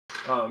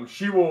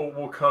She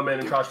will come in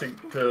and tries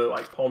to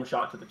like palm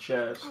shot to the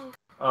chest.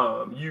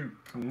 You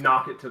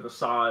knock it to the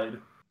side.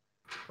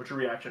 What's your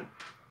reaction?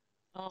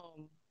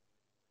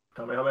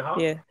 Kamehameha?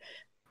 Yeah.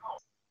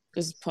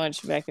 Just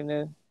punch back in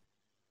the...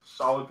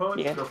 Solid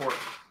punch? Yeah. Go for it.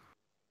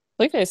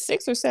 Look at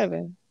 6 or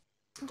 7?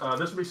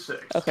 This would be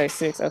 6. Okay,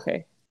 6.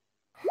 Okay.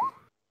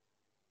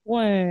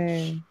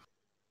 1.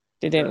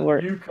 It didn't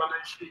work. You come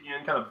in, she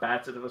again kind of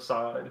bats it to the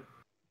side.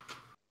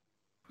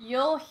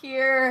 You'll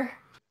hear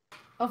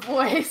a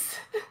voice.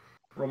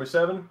 Roll me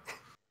 7.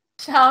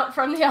 Shout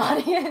from the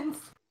audience.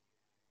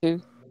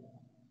 2.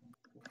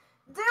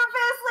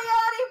 Doofus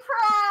Leonie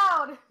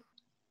proud!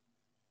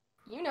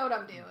 You know what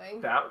I'm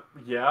doing.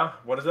 Yeah.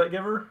 What does that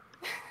give her?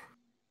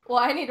 Well,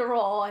 I need to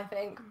roll, I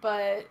think,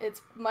 but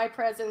it's my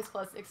presence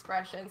plus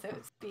expression, so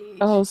it's speech.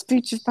 Oh,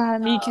 speechify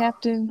me,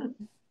 Captain.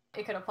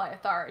 It could apply to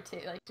Thara too.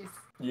 Like she's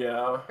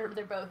or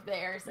they're both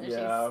there, so she's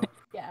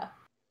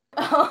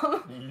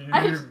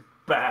You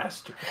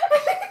bastard.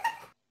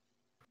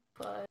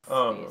 Plus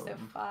so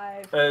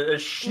 5.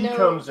 As she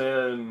comes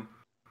in,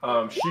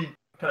 she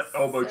kind of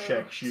elbow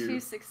checks you. 2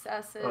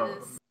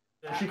 successes.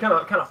 She kind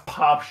of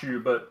pops you,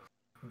 but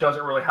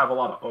doesn't really have a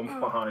lot of oomph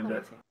behind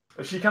it.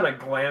 She kind of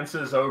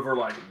glances over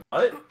like,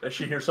 what? As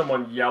she hears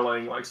someone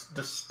yelling like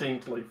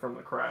distinctly from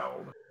the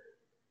crowd.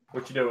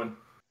 What you doing?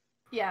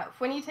 Yeah,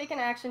 when you take an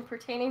action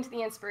pertaining to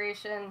the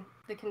inspiration,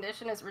 the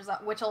condition is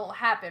which will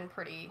happen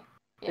pretty...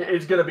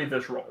 It's going to be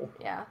this roll.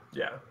 Yeah.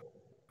 Yeah.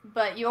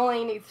 But you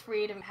only need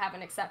 3 to have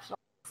an exceptional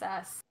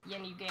success,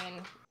 and you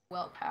gain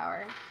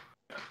willpower.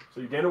 Yeah.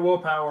 So you gain a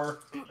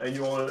willpower, and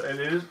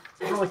it is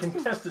really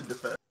contested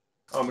defense.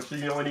 So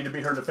you only need to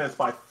beat her defense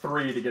by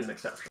 3 to get an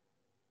exception.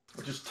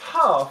 Which is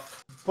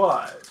tough,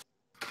 but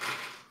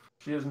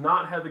she has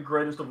not had the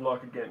greatest of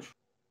luck against you.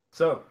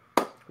 So,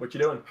 what you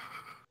doing?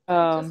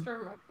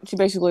 She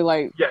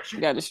basically she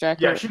got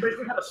distracted. Yeah, she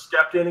basically kind of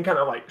stepped in and kind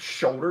of like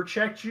shoulder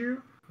checked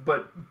you,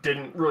 but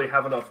didn't really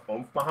have enough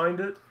oomph behind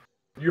it.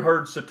 You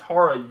heard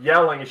Satara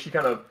yelling, and she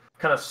kind of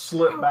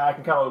slipped back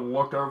and kind of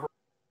looked over.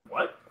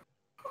 What?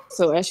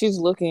 So as she's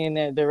looking in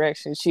that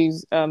direction,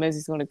 she's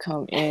Mesi's going to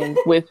come in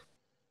with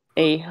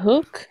a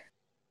hook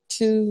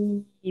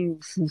to...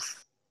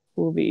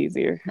 will be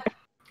easier.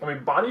 I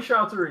mean, body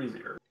shots are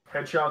easier.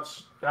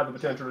 Headshots have the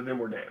potential to do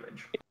more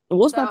damage.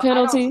 What's my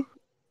penalty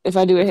if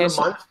I do a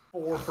headshot?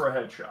 -4 for a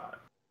headshot.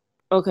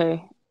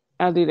 Okay,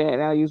 I'll do that,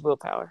 and I'll use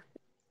willpower.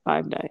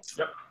 5 dice.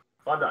 Yep,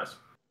 5 dice.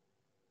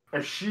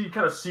 And she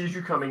kind of sees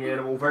you coming in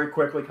and will very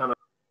quickly kind of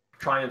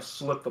try and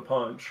slip the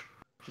punch.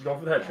 She's going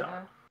for the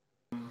headshot.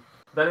 Yeah.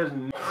 That is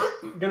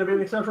not going to be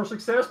an exceptional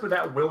success, but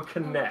that will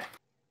connect.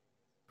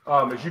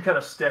 As you kind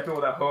of step in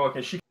with that hook,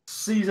 and she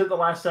sees it the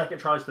last second,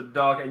 tries to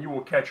duck, and you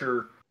will catch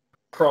her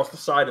across the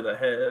side of the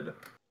head.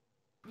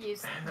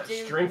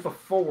 Strength of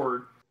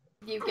 4.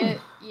 You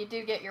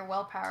do get your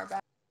willpower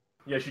back.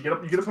 Yes, you get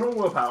to put on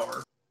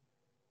willpower.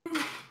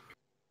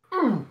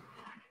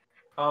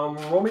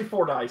 Roll me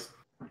 4 dice.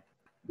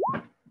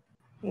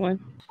 1.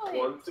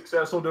 1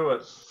 success will do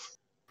it.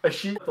 As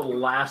she at the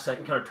last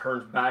second kind of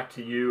turns back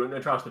to you and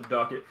then tries to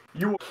duck it,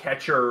 you will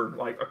catch her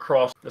like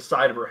across the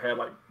side of her head,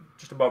 like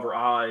just above her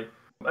eye,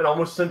 and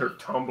almost send her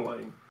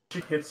tumbling. She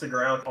hits the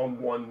ground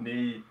on one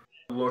knee,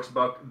 looks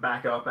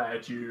back up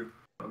at you.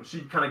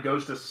 She kind of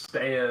goes to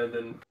stand,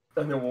 and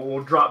then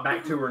we'll drop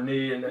back to her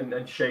knee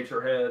and shakes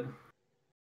her head.